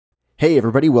Hey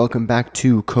everybody, welcome back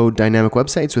to Code Dynamic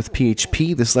Websites with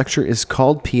PHP. This lecture is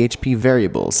called PHP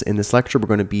Variables. In this lecture, we're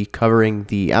going to be covering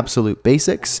the absolute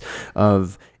basics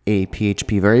of a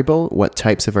PHP variable, what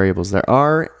types of variables there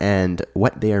are, and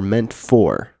what they are meant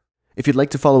for. If you'd like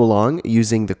to follow along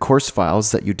using the course files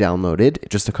that you downloaded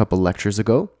just a couple lectures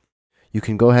ago, you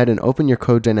can go ahead and open your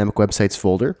Code Dynamic Websites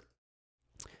folder.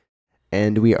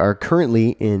 And we are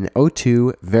currently in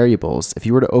O2 variables. If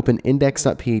you were to open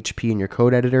index.php in your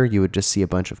code editor, you would just see a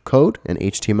bunch of code and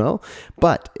HTML.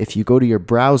 But if you go to your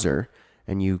browser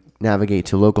and you navigate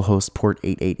to localhost port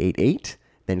 8888,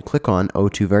 then click on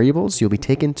O2 variables, you'll be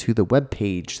taken to the web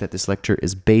page that this lecture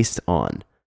is based on.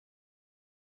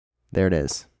 There it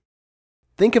is.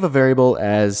 Think of a variable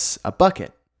as a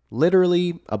bucket,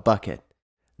 literally a bucket.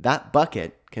 That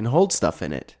bucket can hold stuff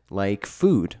in it, like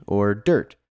food or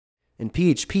dirt. In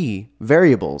PHP,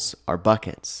 variables are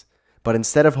buckets, but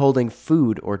instead of holding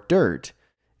food or dirt,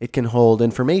 it can hold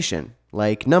information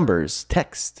like numbers,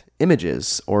 text,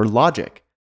 images, or logic.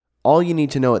 All you need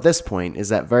to know at this point is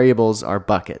that variables are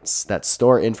buckets that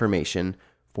store information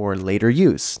for later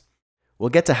use. We'll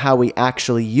get to how we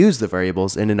actually use the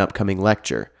variables in an upcoming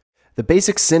lecture. The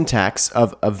basic syntax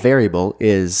of a variable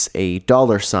is a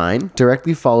 $sign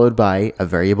directly followed by a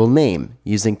variable name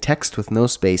using text with no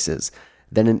spaces,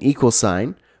 then an equal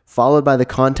sign, followed by the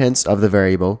contents of the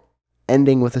variable,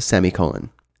 ending with a semicolon.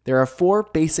 There are 4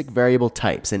 basic variable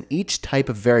types, and each type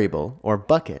of variable, or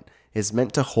bucket, is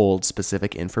meant to hold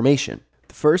specific information.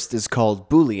 The first is called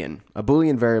Boolean. A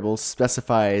Boolean variable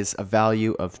specifies a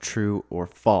value of true or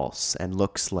false, and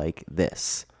looks like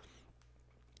this.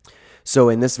 So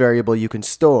in this variable, you can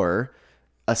store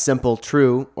a simple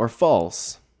true or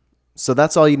false. So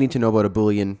that's all you need to know about a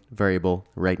Boolean variable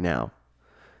right now.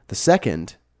 The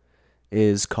second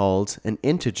is called an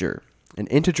integer. An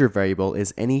integer variable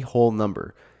is any whole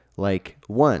number, like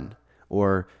 1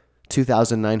 or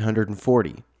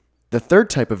 2,940. The third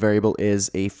type of variable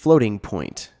is a floating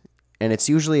point, and it's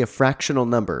usually a fractional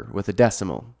number with a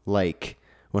decimal, like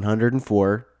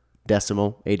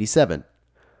 104.87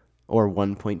 or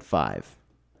 1.5.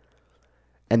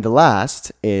 And the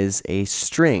last is a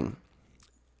string.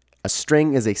 A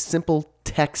string is a simple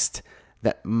text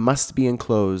that must be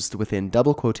enclosed within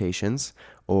double quotations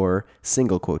or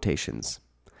single quotations.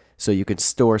 So you could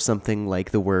store something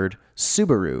like the word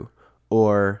Subaru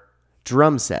or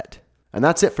drum set. And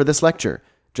that's it for this lecture.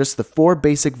 Just the 4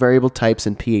 basic variable types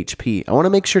in PHP. I want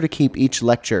to make sure to keep each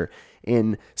lecture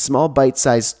in small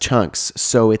bite-sized chunks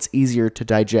so it's easier to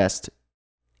digest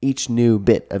each new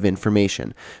bit of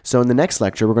information. So in the next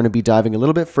lecture, we're going to be diving a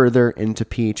little bit further into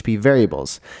PHP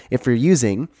variables. If you're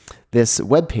using this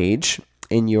web page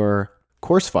in your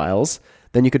course files,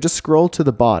 then you could just scroll to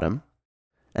the bottom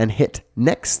and hit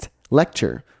Next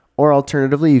Lecture. Or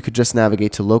alternatively, you could just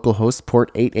navigate to localhost port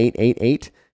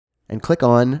 8888 and click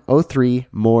on O3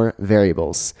 More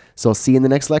Variables. So I'll see you in the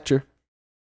next lecture.